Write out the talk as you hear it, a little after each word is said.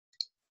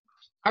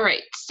All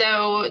right.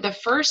 So the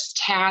first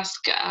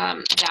task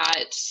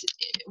that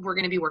we're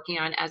going to be working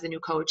on as a new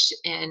coach,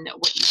 and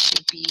what you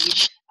should be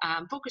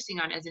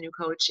focusing on as a new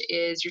coach,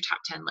 is your top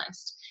 10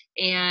 list.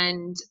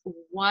 And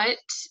what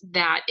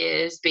that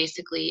is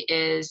basically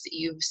is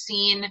you've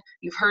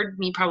heard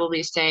me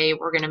probably say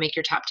we're going to make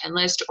your top 10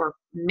 list, or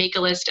make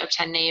a list of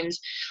 10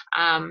 names.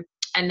 And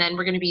then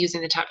we're going to be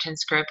using the top 10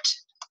 script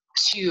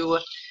to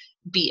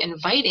be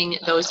inviting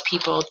those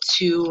people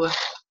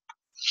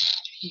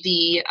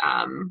the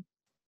um,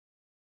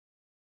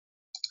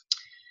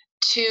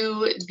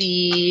 to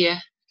the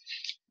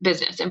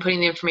business and putting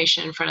the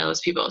information in front of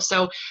those people.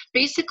 So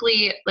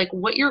basically, like,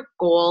 what your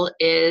goal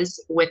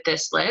is with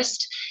this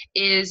list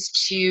is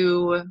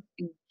to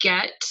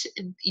get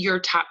your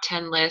top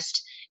 10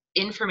 list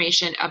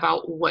information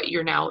about what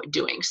you're now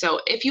doing.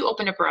 So if you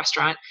opened up a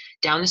restaurant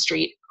down the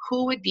street,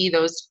 who would be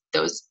those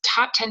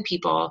top 10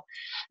 people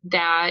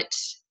that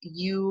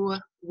you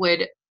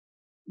would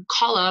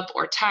call up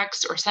or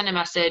text or send a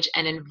message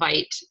and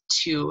invite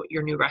to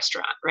your new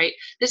restaurant, right?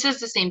 This is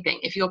the same thing.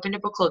 If you opened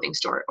up a clothing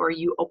store, or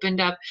you opened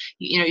up,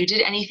 you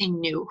did anything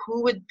new,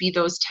 who would be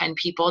those 10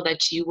 people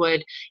that you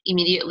would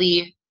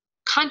immediately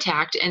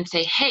contact and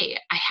say, hey,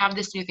 I have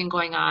this new thing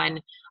going on.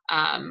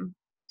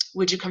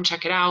 Would you come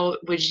check it out?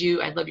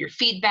 I'd love your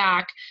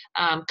feedback.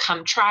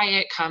 Come try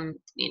it. Come,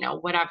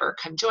 whatever,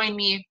 come join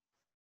me.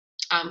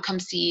 Come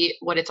see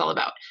what it's all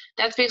about.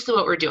 That's basically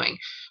what we're doing.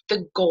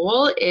 The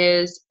goal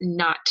is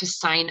not to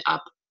sign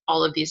up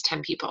all of these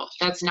 10 people.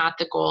 That's not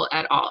the goal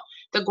at all.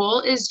 The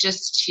goal is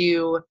just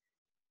to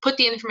put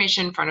the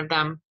information in front of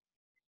them.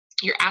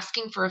 You're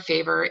asking for a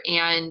favor,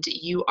 and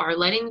you are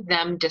letting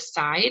them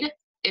decide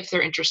if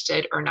they're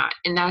interested or not.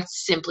 And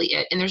that's simply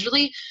it. And there's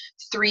really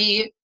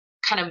three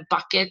kind of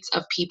buckets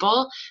of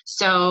people.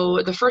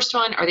 So the first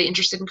one, are they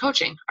interested in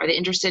coaching? Are they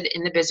interested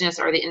in the business?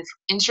 Are they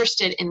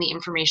interested in the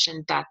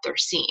information that they're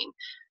seeing?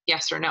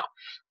 Yes or no.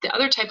 The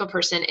other type of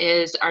person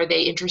is, are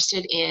they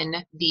interested in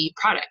the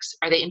products?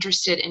 Are they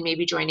interested in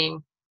maybe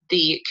joining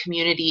the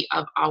community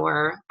of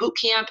our boot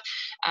camp,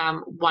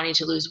 wanting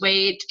to lose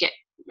weight, get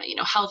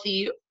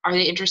healthy? Are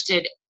they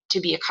interested to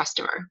be a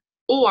customer?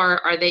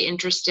 Or are they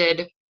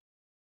interested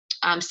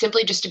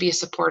simply just to be a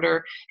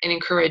supporter, an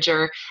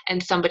encourager,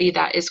 and somebody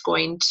that is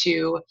going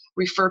to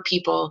refer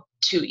people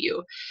to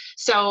you?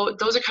 So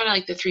those are kind of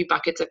like the three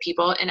buckets of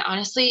people. And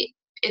honestly,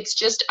 it's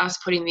just us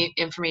putting the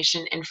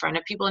information in front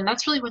of people. And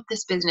that's really what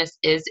this business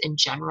is in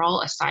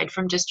general, aside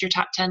from just your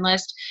top 10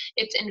 list.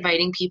 It's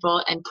inviting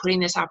people and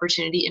putting this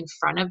opportunity in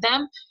front of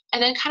them,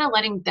 and then kind of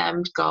letting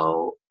them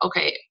go,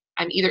 okay,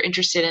 I'm either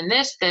interested in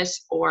this,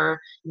 or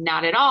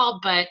not at all,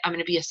 but I'm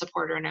going to be a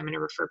supporter and I'm going to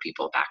refer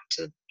people back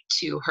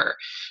to her.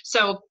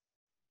 So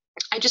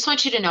I just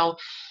want you to know,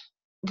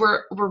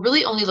 we're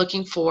really only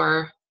looking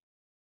for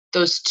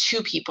those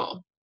two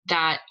people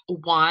that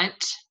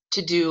want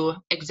to do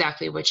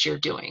exactly what you're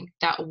doing,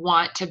 that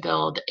want to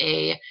build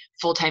a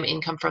full-time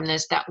income from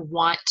this, that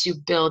want to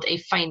build a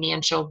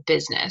financial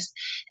business.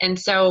 And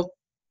so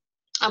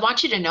I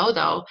want you to know,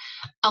 though,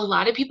 a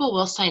lot of people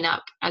will sign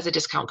up as a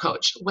discount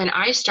coach. When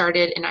I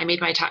started and I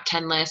made my top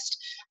 10 list,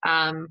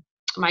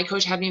 my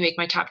coach had me make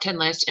my top 10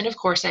 list. And of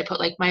course, I put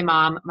like my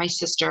mom, my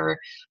sister,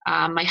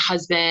 my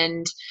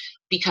husband,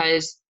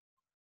 because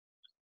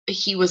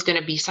he was going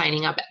to be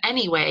signing up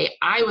anyway.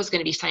 I was going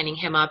to be signing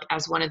him up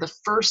as one of the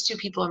first two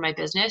people in my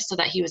business, so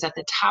that he was at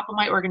the top of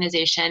my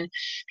organization,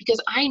 because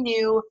I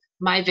knew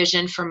my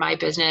vision for my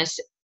business,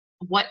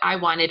 what I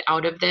wanted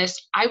out of this.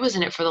 I was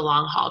in it for the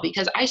long haul,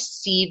 because I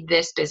see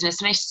this business,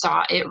 and I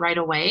saw it right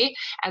away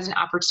as an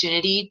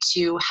opportunity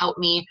to help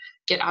me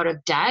get out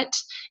of debt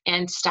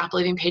and stop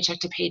living paycheck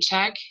to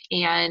paycheck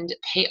and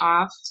pay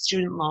off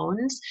student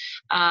loans.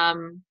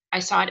 I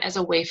saw it as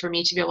a way for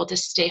me to be able to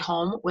stay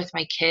home with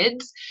my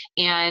kids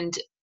and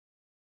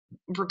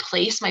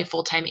replace my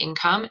full-time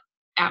income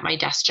at my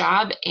desk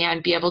job,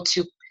 and be able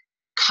to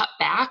cut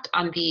back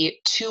on the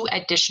 2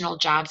 additional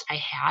jobs I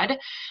had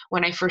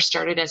when I first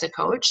started as a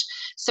coach.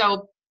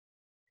 So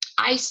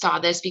I saw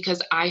this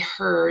because I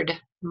heard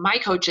my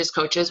coaches,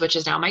 which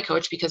is now my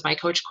coach because my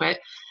coach quit.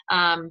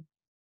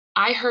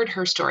 I heard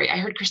her story. I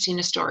heard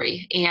Christina's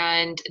story.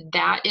 And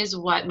that is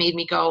what made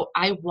me go,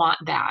 I want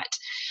that.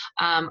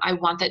 I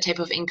want that type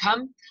of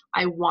income.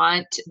 I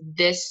want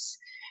this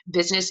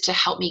business to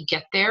help me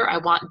get there.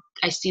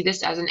 I see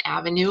this as an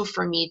avenue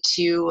for me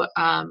to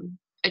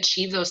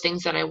achieve those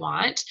things that I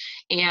want,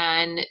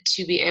 and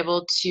to be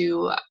able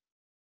to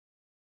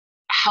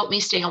help me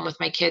stay home with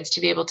my kids,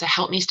 to be able to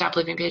help me stop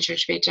living paycheck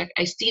to paycheck.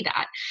 I see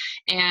that,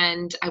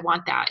 and I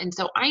want that. And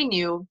so I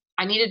knew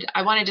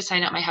I wanted to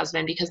sign up my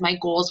husband, because my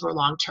goals were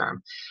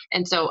long-term.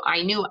 And so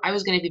I knew I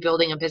was going to be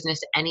building a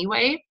business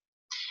anyway.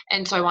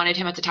 And so I wanted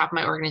him at the top of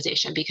my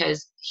organization,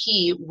 because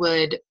he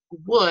would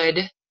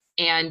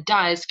and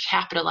does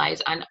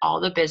capitalize on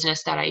all the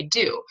business that I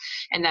do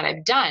and that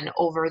I've done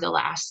over the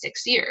last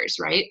 6 years,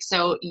 right?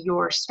 So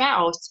your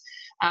spouse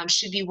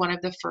should be one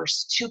of the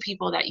first 2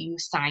 people that you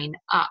sign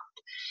up.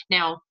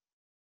 Now,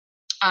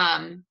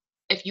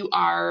 if you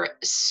are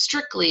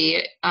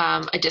strictly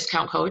a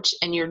discount coach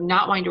and you're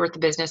not wanting to work the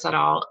business at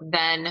all,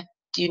 then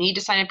do you need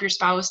to sign up your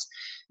spouse?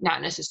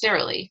 Not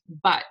necessarily.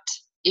 But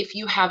if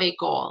you have a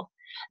goal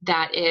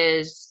that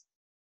is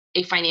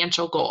a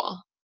financial goal,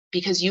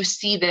 because you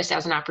see this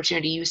as an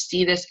opportunity, you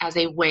see this as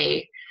a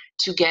way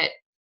to get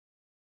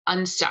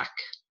unstuck,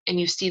 and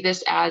you see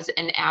this as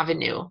an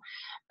avenue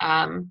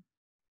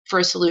for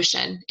a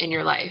solution in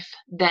your life,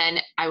 then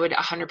I would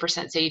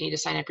 100% say you need to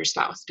sign up your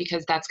spouse,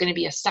 because that's going to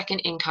be a second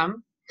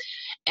income,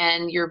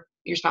 and your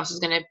spouse is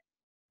going to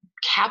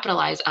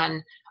capitalize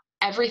on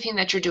everything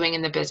that you're doing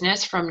in the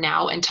business from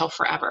now until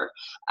forever.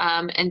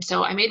 And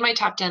so I made my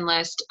top 10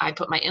 list. I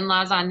put my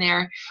in-laws on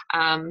there.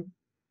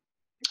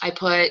 I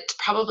put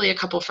probably a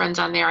couple friends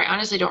on there. I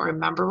honestly don't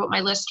remember what my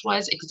list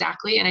was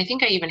exactly, and I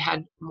think I even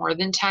had more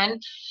than 10.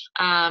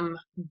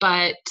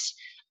 But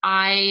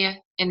I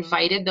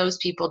invited those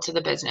people to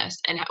the business.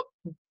 And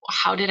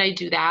how did I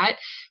do that?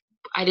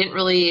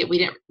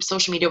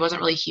 Social media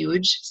wasn't really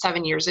huge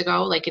 7 years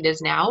ago like it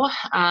is now.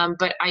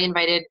 But I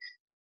invited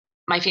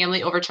my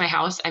family over to my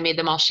house. I made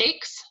them all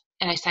shakes,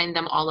 and I signed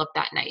them all up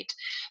that night.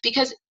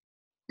 Because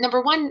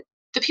number one,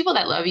 the people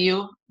that love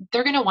you,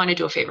 they're going to want to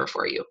do a favor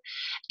for you.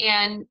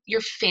 And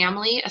your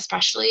family,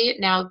 especially,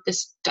 now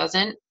this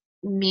doesn't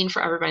mean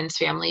for everyone's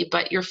family,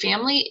 but your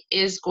family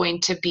is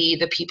going to be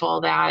the people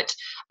that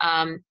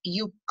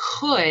you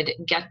could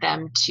get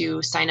them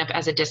to sign up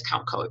as a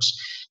discount coach.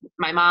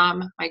 My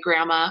mom, my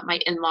grandma, my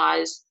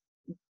in-laws,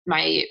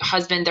 my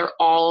husband, they're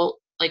all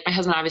like, my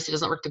husband obviously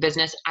doesn't work the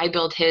business. I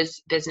build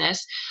his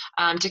business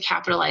to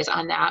capitalize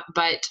on that.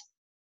 But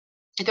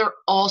they're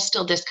all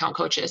still discount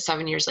coaches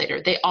 7 years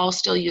later. They all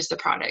still use the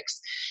products.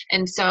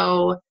 And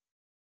so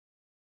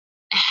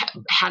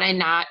had I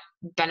not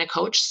been a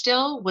coach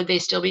still, would they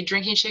still be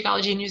drinking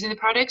Shakeology and using the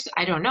products?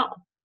 I don't know.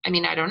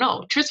 I don't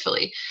know,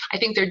 truthfully. I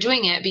think they're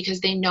doing it because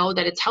they know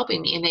that it's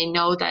helping me, and they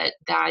know that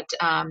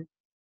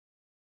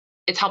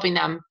it's helping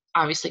them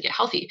obviously get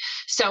healthy.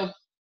 So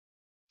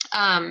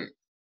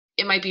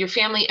it might be your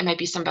family, it might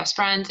be some best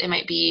friends, it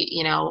might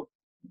be,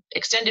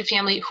 extended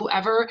family,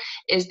 whoever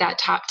is that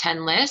top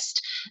 10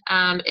 list.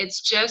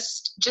 It's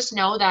just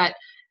know that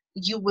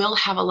you will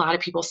have a lot of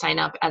people sign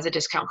up as a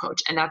discount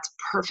coach, and that's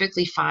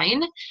perfectly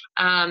fine.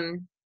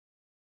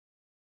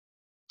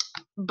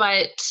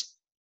 But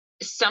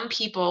some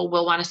people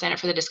will want to sign up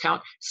for the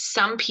discount.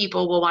 Some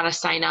people will want to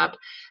sign up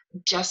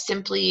just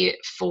simply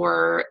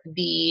for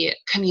the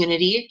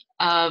community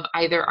of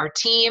either our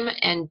team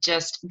and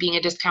just being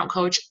a discount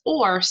coach,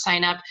 or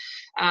sign up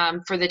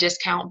for the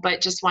discount,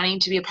 but just wanting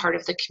to be a part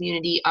of the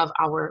community of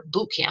our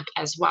boot camp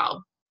as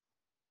well.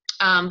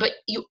 But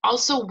you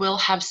also will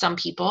have some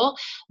people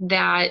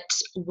that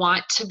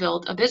want to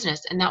build a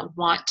business and that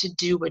want to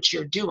do what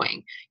you're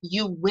doing.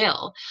 You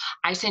will.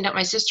 I signed up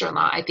my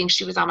sister-in-law. I think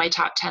she was on my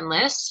top 10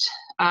 list.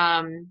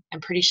 I'm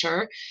pretty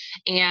sure.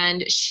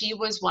 And she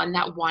was one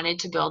that wanted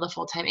to build a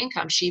full-time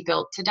income. She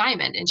built to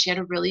Diamond, and she had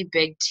a really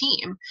big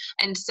team.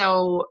 And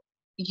so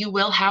you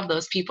will have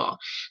those people.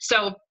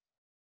 So,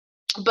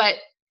 but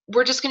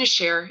we're just going to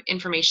share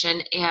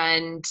information,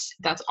 and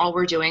that's all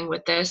we're doing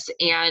with this.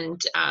 And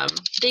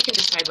they can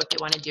decide what they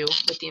want to do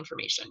with the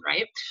information,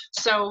 right?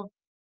 So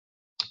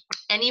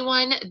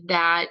anyone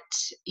that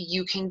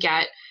you can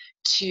get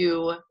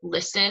to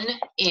listen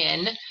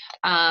in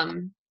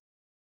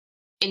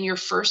your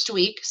first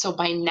week, so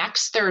by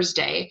next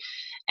Thursday,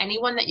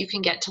 anyone that you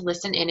can get to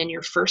listen in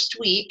your first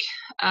week,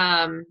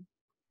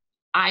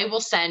 I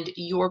will send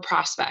your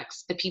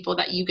prospects, the people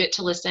that you get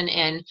to listen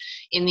in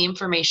the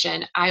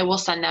information, I will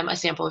send them a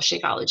sample of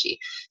Shakeology.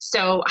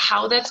 So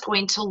how that's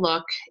going to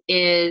look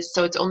is,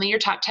 so it's only your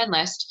top 10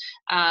 list.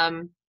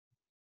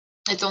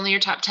 It's only your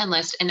top 10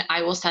 list, and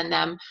I will send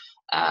them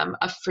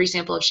a free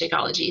sample of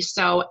Shakeology.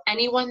 So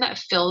anyone that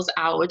fills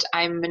out,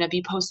 I'm going to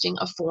be posting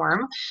a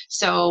form.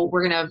 So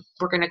we're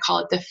going to call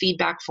it the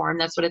feedback form.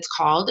 That's what it's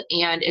called.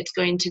 And it's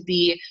going to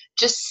be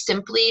just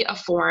simply a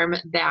form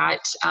that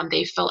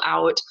they fill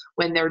out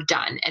when they're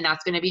done. And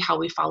that's going to be how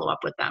we follow up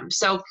with them.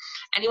 So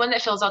anyone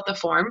that fills out the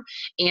form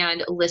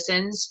and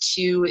listens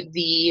to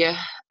the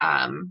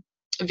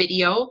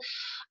video,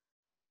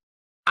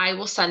 I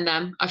will send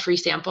them a free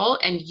sample,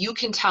 and you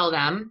can tell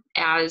them,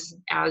 as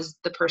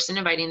the person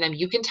inviting them,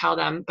 you can tell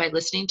them by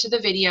listening to the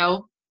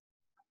video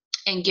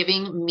and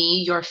giving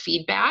me your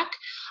feedback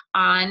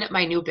on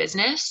my new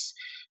business,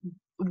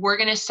 we're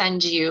going to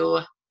send you,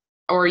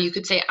 or you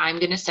could say I'm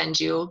going to send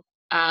you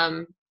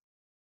a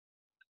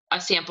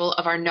sample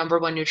of our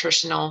 #1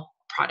 nutritional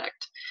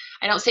product.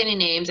 I don't say any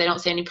names, I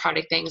don't say any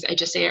product things, I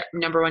just say our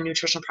 #1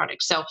 nutritional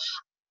product. So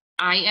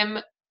I am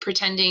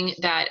pretending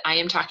that I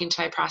am talking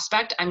to my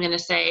prospect. I'm going to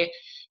say,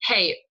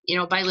 hey,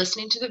 by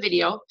listening to the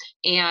video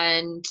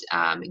and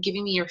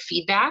giving me your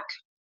feedback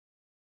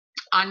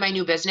on my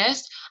new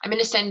business, I'm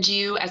going to send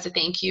you, as a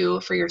thank you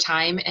for your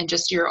time and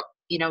just your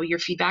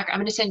feedback, I'm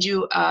going to send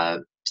you a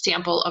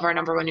sample of our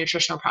 #1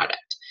 nutritional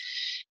product.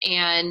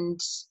 And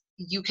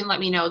you can let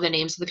me know the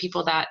names of the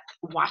people that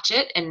watch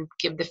it and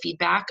give the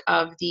feedback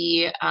of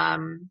the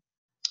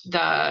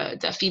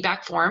the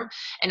feedback form,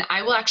 and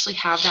I will actually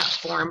have that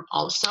form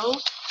also.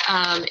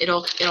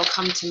 It'll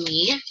come to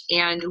me,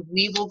 and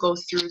we will go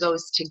through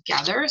those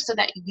together so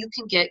that you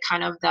can get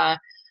kind of the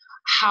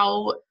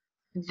how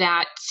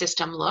that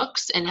system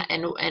looks and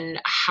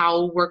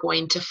how we're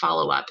going to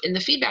follow up. And the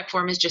feedback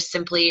form is just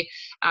simply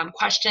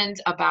questions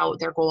about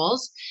their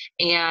goals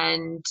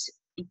and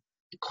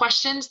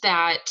questions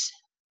that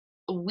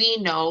we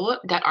know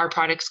that our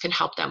products can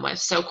help them with.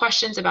 So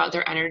questions about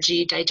their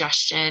energy,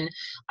 digestion,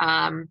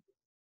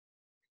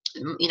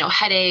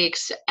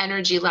 headaches,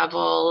 energy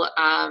level,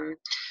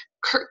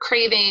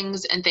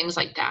 cravings, and things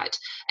like that,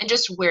 and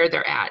just where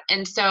they're at.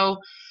 And so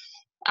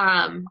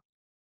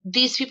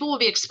these people will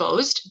be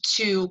exposed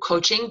to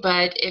coaching,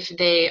 but if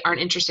they aren't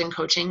interested in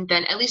coaching,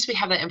 then at least we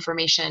have that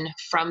information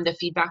from the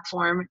feedback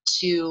form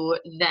to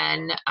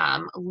then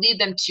lead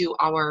them to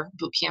our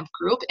bootcamp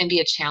group and be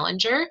a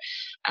challenger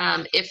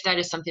if that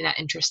is something that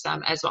interests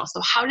them as well.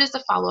 So how does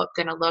the follow-up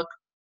going to look?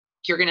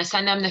 You're going to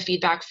send them the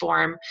feedback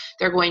form.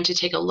 They're going to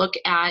take a look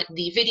at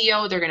the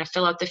video. They're going to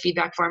fill out the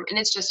feedback form, and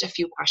it's just a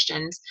few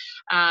questions.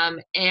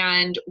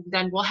 And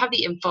then we'll have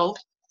the info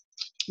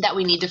that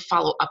we need to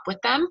follow up with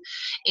them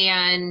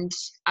and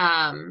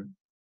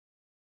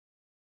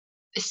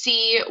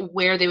see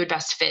where they would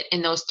best fit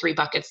in those 3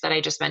 buckets that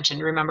I just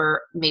mentioned.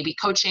 Remember, maybe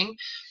coaching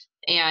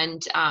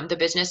and the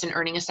business and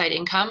earning a side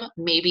income,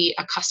 maybe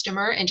a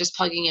customer and just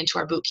plugging into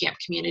our bootcamp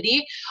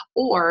community,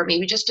 or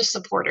maybe just a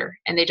supporter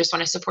and they just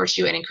want to support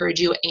you and encourage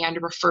you and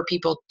refer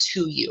people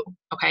to you.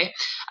 Okay.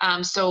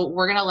 So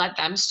we're going to let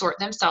them sort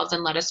themselves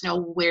and let us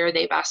know where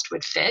they best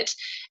would fit.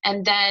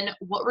 And then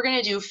what we're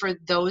going to do for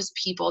those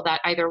people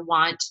that either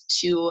want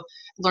to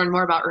learn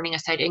more about earning a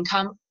side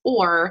income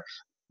or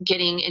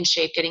getting in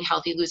shape, getting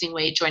healthy, losing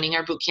weight, joining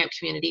our bootcamp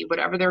community,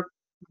 whichever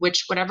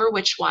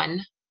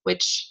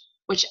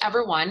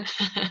one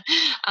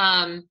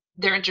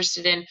they're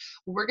interested in,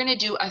 we're going to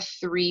do a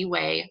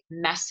 3-way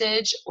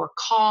message or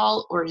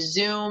call or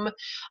Zoom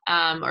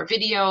or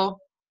video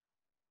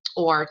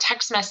or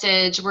text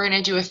message. We're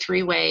going to do a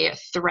 3-way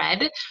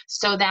thread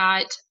so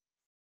that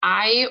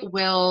I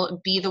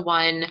will be the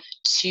one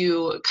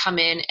to come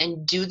in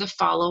and do the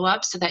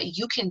follow-up so that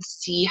you can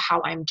see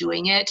how I'm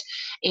doing it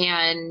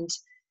and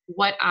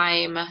what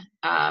I'm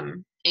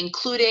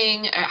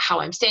including, how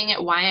I'm saying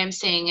it, why I'm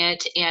saying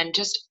it, and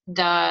just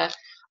the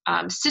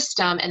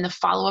system and the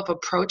follow-up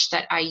approach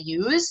that I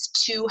use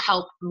to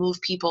help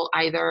move people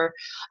either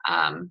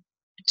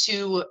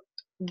to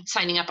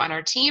signing up on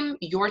our team,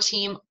 your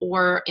team,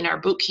 or in our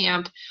boot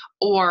camp,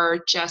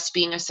 or just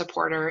being a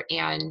supporter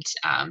and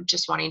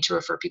just wanting to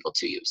refer people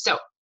to you. So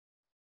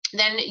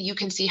then you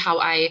can see how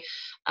I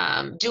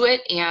do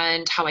it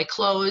and how I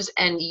close,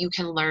 and you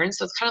can learn.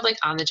 So it's kind of like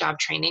on-the-job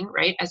training,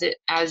 right?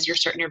 As you're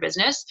starting your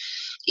business,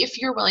 if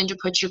you're willing to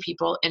put your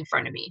people in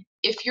front of me,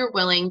 if you're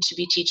willing to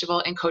be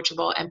teachable and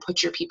coachable and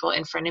put your people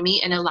in front of me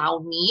and allow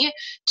me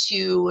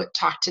to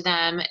talk to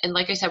them. And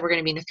like I said, we're going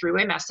to be in a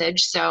 3-way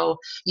message. So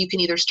you can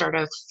either start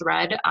a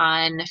thread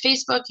on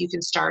Facebook, you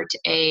can start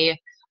a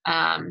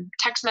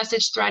text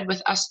message thread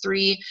with us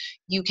 3.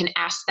 You can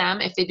ask them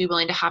if they'd be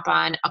willing to hop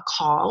on a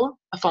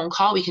phone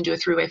call. We can do a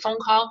 3-way phone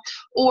call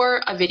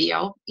or a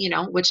video,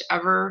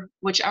 whichever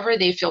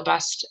they feel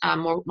best,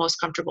 most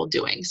comfortable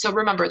doing. So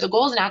remember, the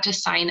goal is not to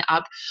sign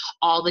up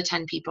all the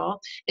 10 people.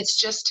 It's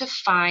just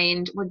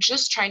we're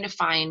just trying to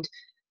find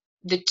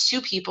the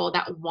 2 people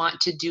that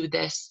want to do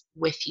this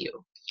with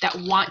you,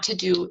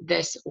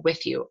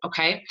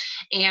 okay?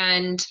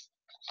 And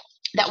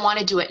that want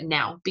to do it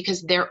now,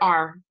 because there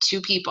are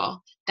 2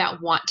 people that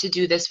want to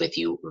do this with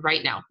you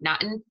right now,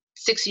 not in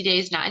 60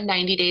 days, not in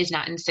 90 days,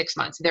 not in 6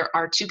 months. There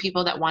are 2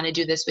 people that want to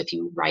do this with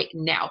you right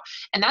now.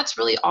 And that's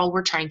really all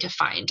we're trying to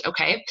find.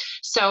 Okay.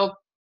 So,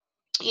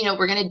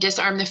 we're going to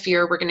disarm the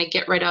fear. We're going to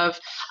get rid of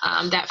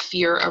that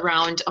fear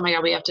around, oh my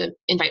God, we have to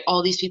invite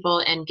all these people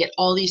and get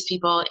all these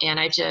people. And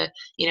I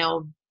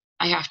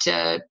have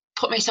to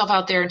put myself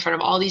out there in front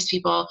of all these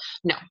people.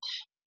 No.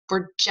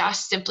 We're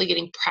just simply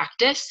getting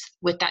practice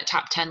with that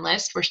top 10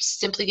 list. We're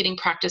simply getting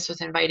practice with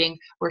inviting.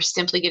 We're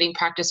simply getting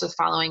practice with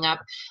following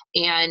up.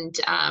 And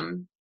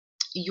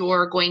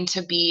you're going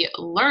to be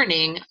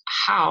learning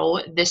how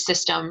this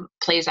system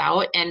plays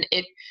out. And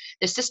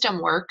the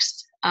system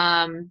works.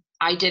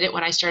 I did it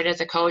when I started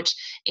as a coach,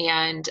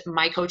 and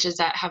my coaches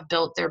that have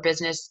built their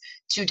business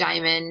to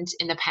diamond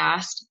in the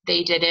past,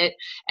 they did it.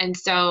 And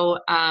so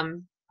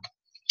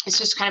it's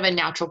just kind of a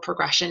natural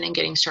progression in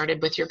getting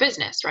started with your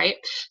business, right?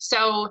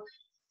 So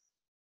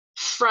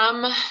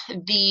from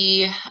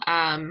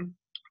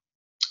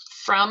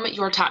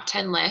your top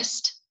 10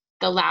 list,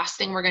 the last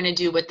thing we're going to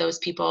do with those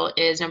people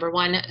is, number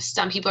 1,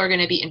 some people are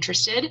going to be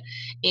interested,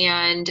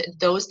 and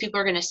those people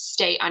are going to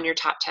stay on your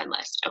top 10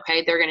 list.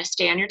 Okay. They're going to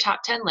stay on your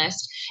top 10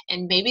 list,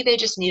 and maybe they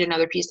just need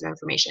another piece of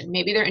information.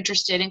 Maybe they're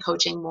interested in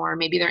coaching more.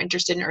 Maybe they're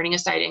interested in earning a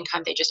side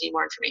income. They just need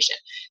more information.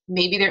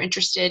 Maybe they're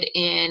interested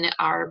in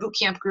our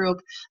bootcamp group,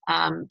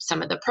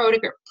 some of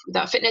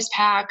the fitness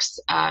packs,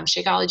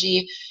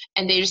 Shakeology,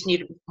 and they just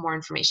need more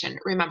information.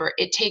 Remember,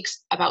 it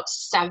takes about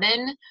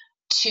 7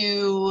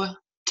 to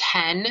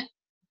 10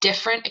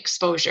 different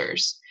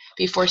exposures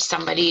before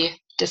somebody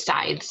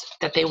decides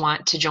that they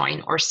want to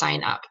join or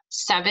sign up.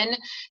 7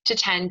 to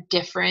 10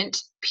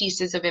 different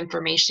pieces of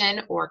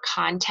information or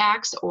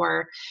contacts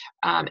or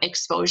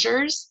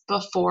exposures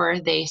before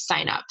they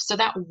sign up. So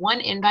that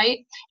one invite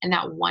and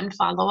that one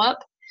follow-up,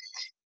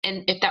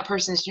 and if that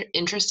person's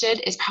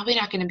interested, is probably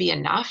not going to be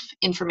enough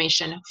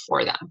information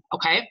for them.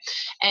 Okay.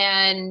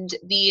 And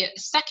the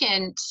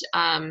second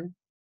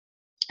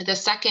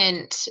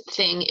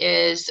thing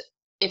is,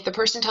 if the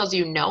person tells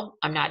you, no,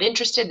 I'm not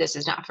interested, this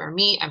is not for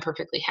me, I'm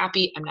perfectly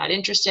happy, I'm not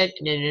interested,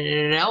 no, no,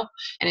 no, no, no,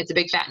 and it's a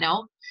big fat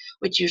no,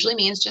 which usually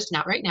means just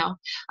not right now.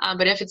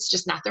 But if it's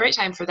just not the right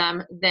time for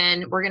them,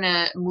 then we're going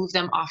to move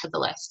them off of the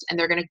list, and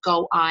they're going to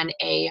go on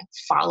a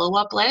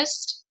follow-up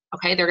list.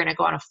 Okay. They're going to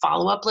go on a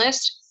follow-up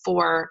list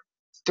for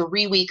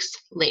 3 weeks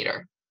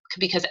later,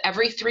 because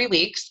every 3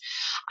 weeks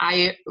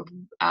I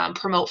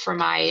promote for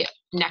my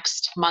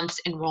next month's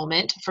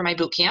enrollment for my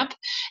boot camp,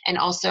 and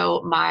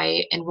also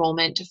my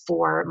enrollment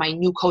for my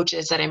new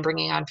coaches that I'm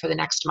bringing on for the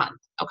next month.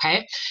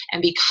 Okay.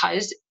 And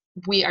because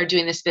we are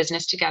doing this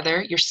business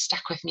together, you're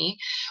stuck with me,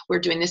 we're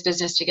doing this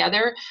business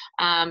together,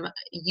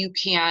 you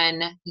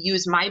can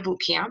use my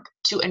boot camp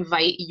to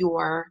invite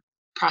your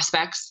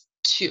prospects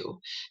to.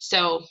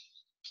 So,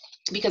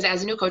 because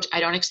as a new coach, I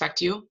don't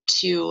expect you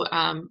to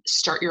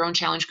start your own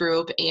challenge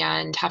group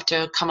and have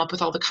to come up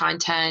with all the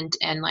content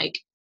and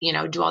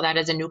do all that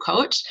as a new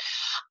coach.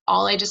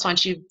 All I just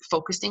want you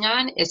focusing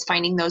on is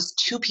finding those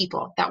 2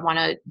 people that want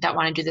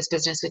to do this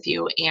business with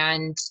you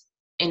and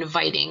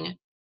inviting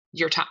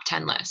your top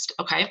 10 list.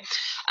 Okay.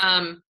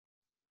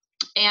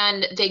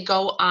 And they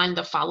go on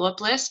the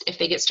follow-up list. If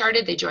they get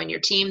started, they join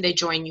your team, they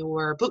join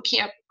your boot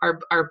camp,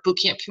 our boot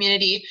camp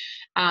community,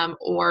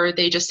 or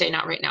they just say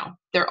not right now.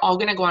 They're all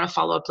going to go on a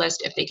follow-up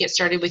list if they get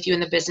started with you in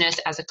the business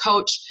as a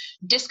coach.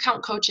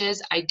 Discount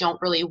coaches, I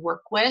don't really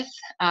work with.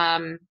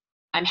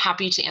 I'm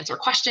happy to answer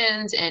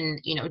questions and,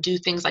 do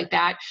things like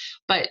that.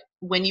 But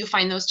when you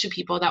find those 2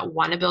 people that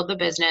want to build the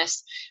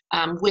business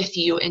with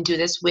you and do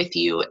this with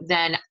you,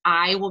 then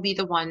I will be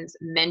the ones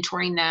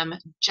mentoring them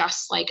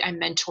just like I'm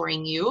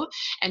mentoring you.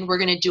 And we're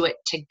going to do it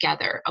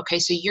together. Okay.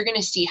 So you're going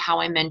to see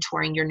how I'm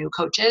mentoring your new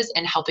coaches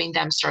and helping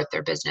them start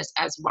their business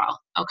as well.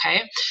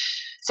 Okay.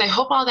 So I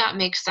hope all that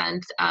makes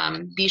sense.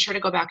 Be sure to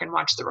go back and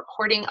watch the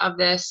recording of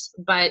this,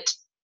 but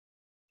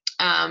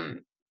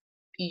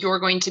you're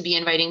going to be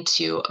inviting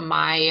to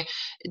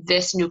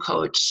this new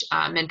coach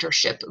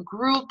mentorship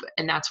group.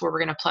 And that's where we're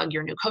going to plug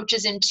your new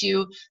coaches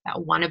into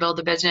that want to build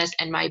a business.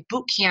 And my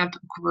boot camp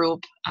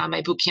group,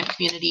 my boot camp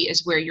community,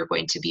 is where you're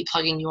going to be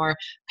plugging your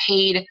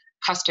paid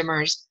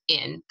customers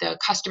in, the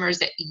customers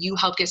that you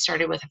help get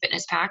started with a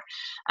fitness pack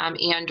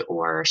and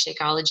or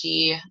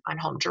Shakeology on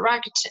Home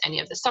Direct,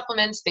 any of the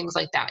supplements, things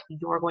like that.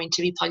 You're going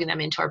to be plugging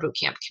them into our boot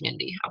camp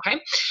community.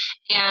 Okay.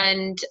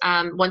 And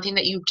one thing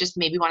that you just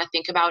maybe want to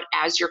think about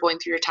as you're going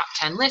through your top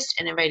 10 list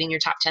and inviting your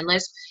top 10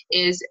 list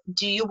is,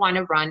 do you want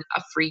to run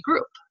a free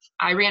group?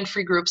 I ran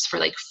free groups for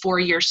 4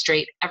 years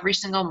straight, every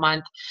single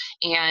month.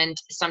 And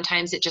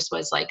sometimes it just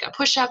was like a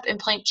push-up and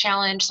plank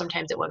challenge.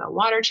 Sometimes it was a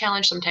water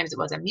challenge. Sometimes it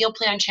was a meal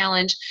plan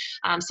challenge.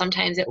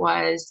 Sometimes it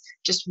was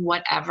just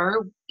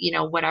whatever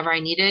I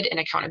needed, an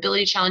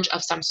accountability challenge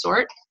of some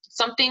sort,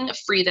 something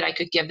free that I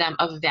could give them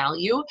of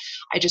value.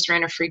 I just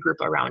ran a free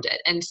group around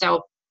it. And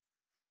so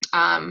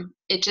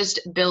it just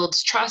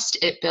builds trust.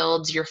 It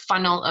builds your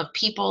funnel of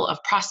people,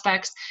 of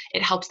prospects.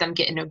 It helps them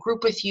get in a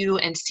group with you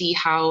and see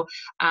how,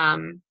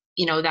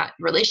 that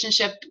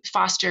relationship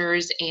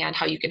fosters and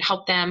how you can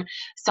help them.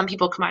 Some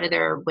people come out of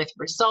there with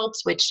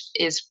results, which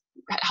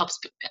helps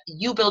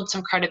you build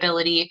some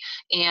credibility,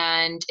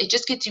 and it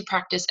just gets you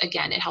practice.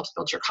 Again, it helps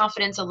build your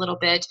confidence a little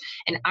bit.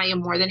 And I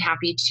am more than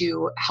happy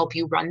to help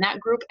you run that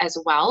group as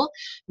well.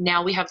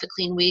 Now we have the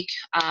Clean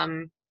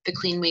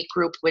Week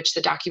group, which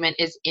the document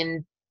is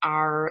in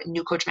our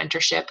new coach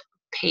mentorship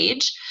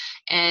page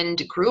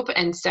and group.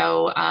 And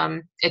so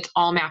it's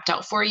all mapped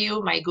out for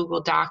you. My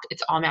Google Doc,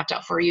 it's all mapped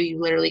out for you.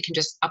 You literally can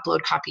just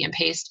upload, copy, and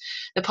paste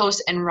the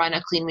post and run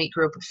a Clean Week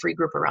group, a free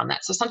group around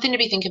that. So something to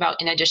be thinking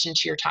about in addition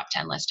to your top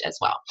 10 list as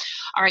well.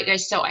 All right,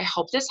 guys. So I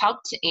hope this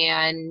helped,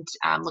 and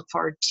look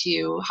forward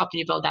to helping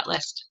you build that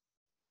list.